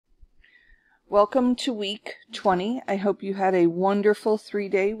Welcome to week 20. I hope you had a wonderful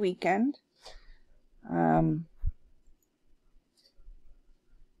 3-day weekend.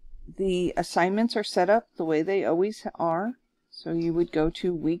 The assignments are set up the way they always are. So you would go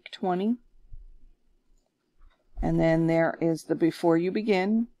to week 20. And then there is the before you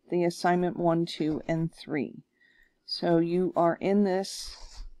begin, the assignment 1, 2, and 3. So you are in this,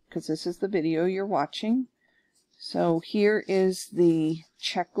 because this is the video you're watching. So here is the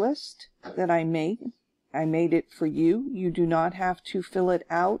checklist that I made. I made it for you. You do not have to fill it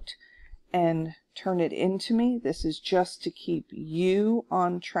out and turn it into me. This is just to keep you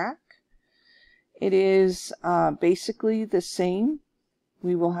on track. It is basically the same.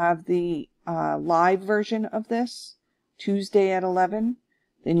 We will have the live version of this Tuesday at 11.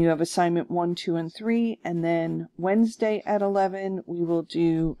 Then you have assignment 1, 2, and 3. And then Wednesday at 11, we will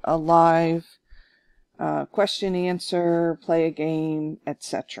do a live question answer, play a game,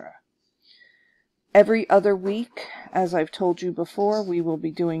 etc. Every other week, as I've told you before, we will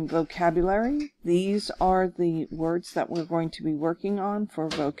be doing vocabulary. These are the words that we're going to be working on for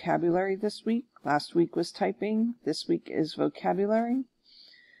vocabulary this week. Last week was typing. This week is vocabulary.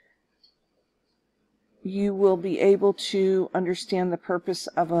 You will be able to understand the purpose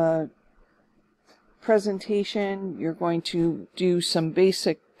of a presentation. You're going to do some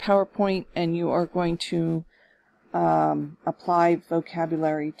basic PowerPoint, and you are going to apply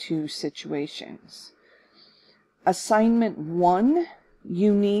vocabulary to situations. Assignment 1,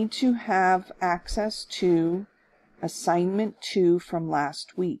 you need to have access to assignment 2 from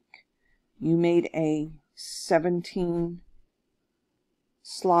last week. You made a 17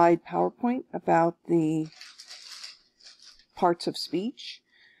 slide PowerPoint about the parts of speech.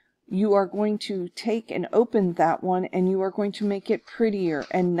 You are going to take and open that one, and you are going to make it prettier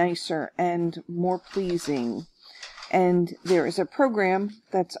and nicer and more pleasing. And there is a program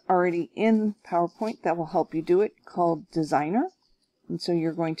that's already in PowerPoint that will help you do it called Designer. And so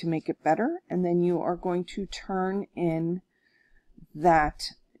you're going to make it better, and then you are going to turn in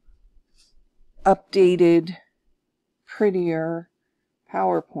that updated, prettier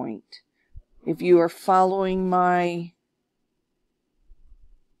PowerPoint. If you are following my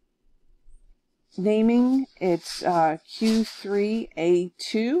naming, it's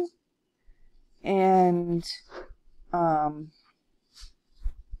Q3A2, and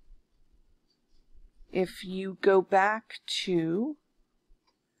if you go back to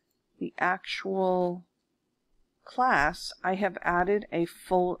the actual class, I have added a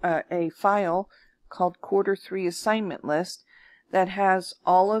file called Q3 assignment list that has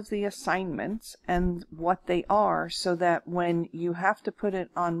all of the assignments and what they are, so that when you have to put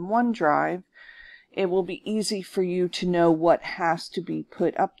it on OneDrive, it will be easy for you to know what has to be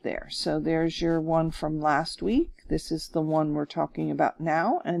put up there. So there's your one from last week. This is the one we're talking about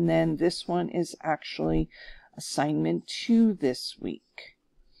now. And then this one is actually assignment 2 this week.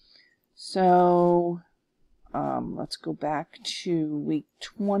 So let's go back to week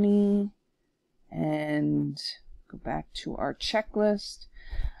 20 and go back to our checklist.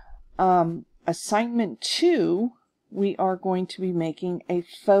 Assignment 2, we are going to be making a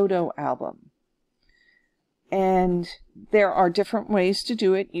photo album. And there are different ways to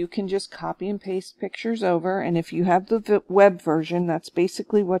do it. You can just copy and paste pictures over, and if you have the web version, that's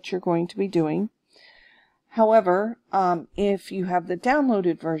basically what you're going to be doing. However, if you have the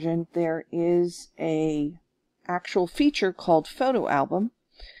downloaded version, there is a actual feature called Photo Album,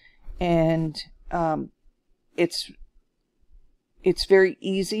 and it's very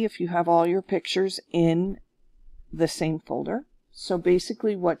easy if you have all your pictures in the same folder. So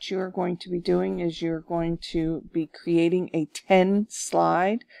basically what you're going to be doing is you're going to be creating a 10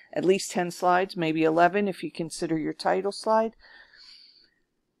 slide, at least 10 slides, maybe 11 if you consider your title slide,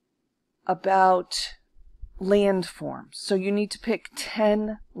 about landforms. So you need to pick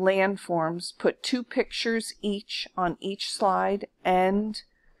 10 landforms, put 2 pictures each on each slide, and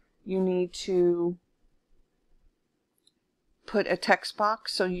you need to put a text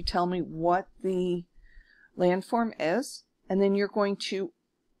box so you tell me what the landform is. And then you're going to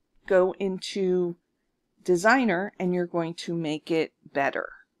go into Designer and you're going to make it better.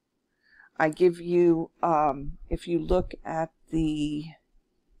 I give you, if you look at the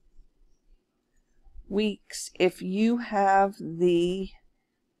weeks, if you have the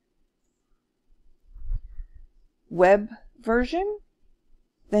web version,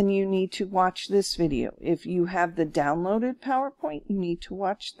 then you need to watch this video. If you have the downloaded PowerPoint, you need to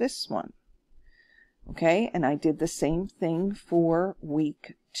watch this one. Okay, and I did the same thing for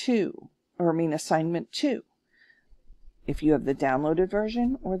week 2, or assignment 2. If you have the downloaded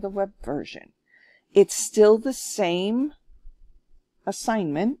version or the web version, it's still the same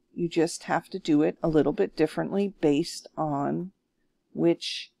assignment. You just have to do it a little bit differently based on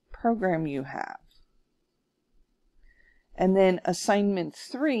which program you have. And then assignment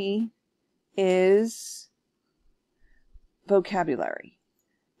 3 is vocabulary.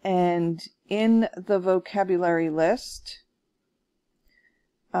 And in the vocabulary list,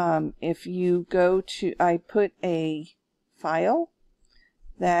 if you go to, I put a file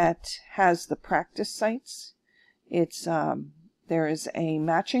that has the practice sites. It's there is a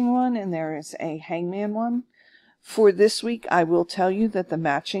matching one and there is a hangman one. For this week, I will tell you that the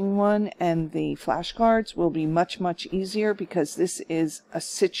matching one and the flashcards will be much, much easier because this is a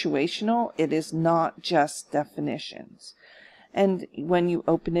situational. It is not just definitions. And when you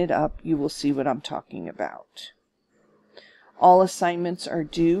open it up, you will see what I'm talking about. All assignments are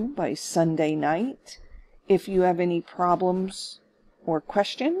due by Sunday night. If you have any problems or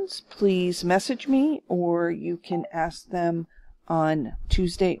questions, please message me, or you can ask them on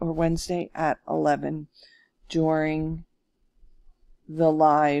Tuesday or Wednesday at 11 during the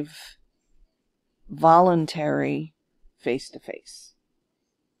live voluntary face-to-face.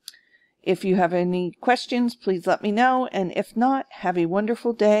 If you have any questions, please let me know. And if not, have a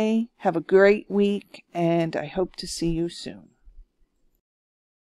wonderful day, have a great week, and I hope to see you soon.